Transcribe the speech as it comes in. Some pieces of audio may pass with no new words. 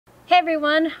Hey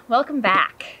everyone, welcome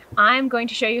back. I'm going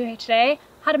to show you today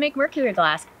how to make mercury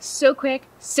glass. So quick,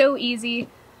 so easy,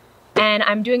 and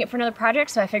I'm doing it for another project,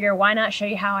 so I figure why not show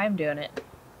you how I'm doing it.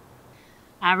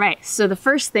 All right, so the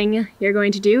first thing you're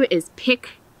going to do is pick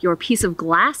your piece of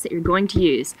glass that you're going to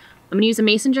use. I'm gonna use a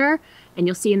mason jar, and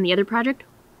you'll see in the other project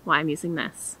why I'm using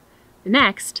this.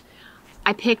 Next,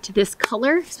 I picked this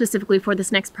color specifically for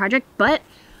this next project, but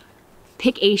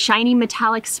pick a shiny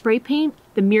metallic spray paint.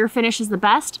 The mirror finish is the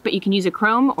best, but you can use a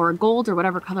chrome or a gold or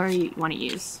whatever color you want to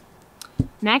use.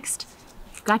 Next,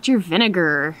 you've got your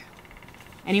vinegar.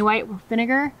 Any white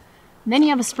vinegar. And then you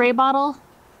have a spray bottle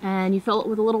and you fill it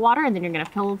with a little water, and then you're gonna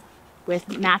fill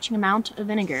with matching amount of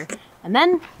vinegar. And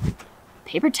then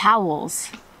paper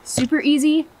towels. Super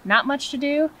easy, not much to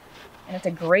do, and it's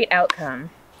a great outcome.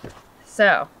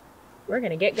 So we're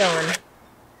gonna get going.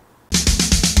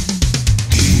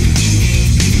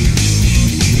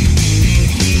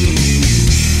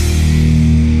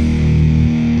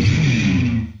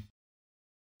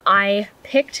 I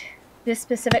picked this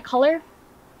specific color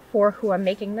for who I'm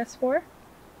making this for.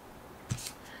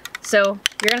 So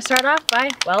you're gonna start off by,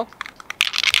 well,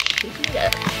 shaking it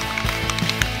up.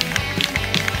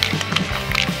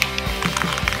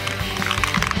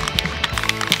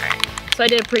 Alright, so I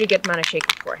did a pretty good amount of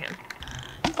shaking for him.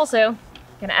 Also, I'm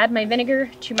gonna add my vinegar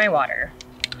to my water.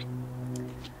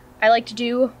 I like to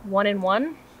do 1 and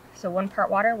 1, so 1 part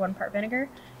water, 1 part vinegar.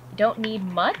 You don't need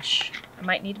much. I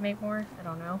might need to make more, I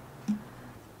don't know.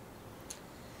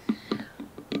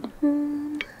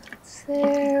 It's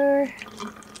there.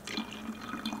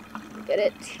 Get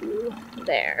it to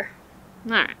there.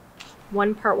 All right.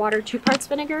 1 part water, 2 parts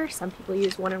vinegar. Some people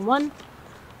use 1 and 1.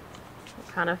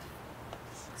 Kind of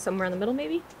somewhere in the middle,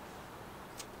 maybe.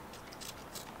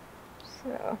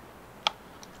 So,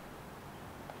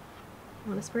 I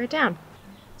want to spray it down.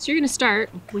 So you're going to start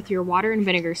with your water and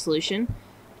vinegar solution,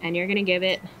 and you're going to give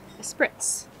it a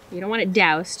spritz. You don't want it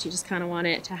doused, you just kind of want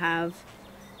it to have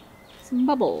some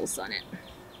bubbles on it.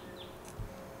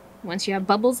 Once you have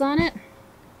bubbles on it,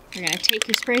 you're going to take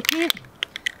your spray paint,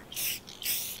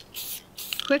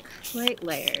 quick light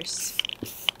layers.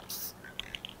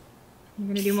 You're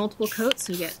going to do multiple coats,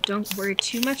 so don't worry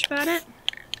too much about it.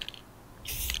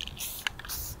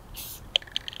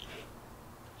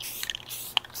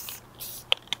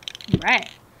 All right,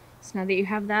 so now that you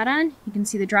have that on, you can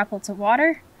see the droplets of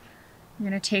water. You're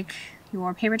going to take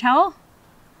your paper towel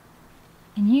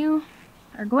and you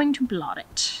are going to blot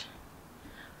it.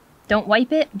 Don't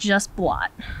wipe it, just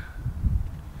blot.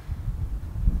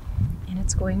 And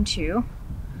it's going to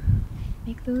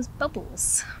make those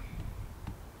bubbles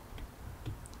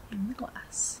in the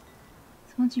glass.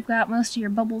 So once you've got most of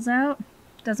your bubbles out,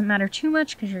 it doesn't matter too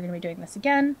much because you're going to be doing this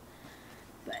again,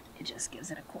 but it just gives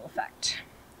it a cool effect.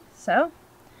 So,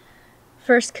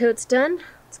 first coat's done.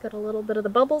 It's got a little bit of the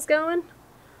bubbles going.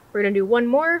 We're gonna do 1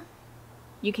 more.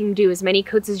 You can do as many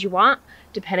coats as you want,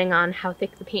 depending on how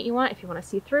thick the paint you want. If you want to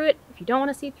see through it, if you don't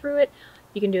want to see through it,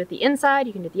 you can do it the inside,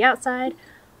 you can do it the outside.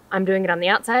 I'm doing it on the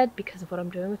outside because of what I'm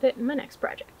doing with it in my next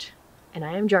project. And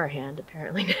I am jar hand,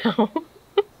 apparently now.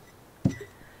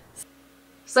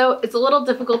 So it's a little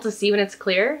difficult to see when it's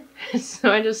clear,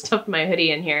 so I just stuffed my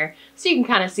hoodie in here so you can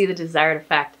kind of see the desired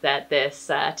effect that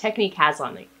this technique has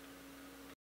on me.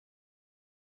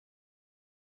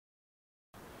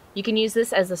 You can use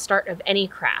this as the start of any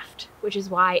craft, which is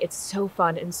why it's so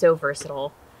fun and so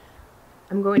versatile.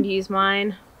 I'm going to use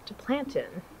mine to plant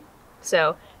in.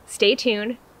 So stay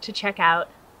tuned to check out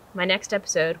my next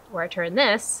episode where I turn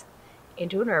this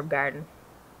into an herb garden.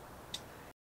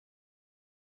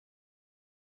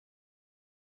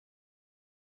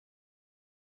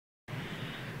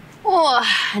 Oh,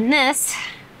 and this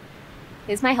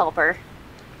is my helper.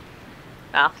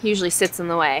 Well, usually sits in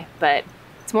the way, but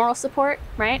it's moral support,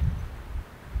 right?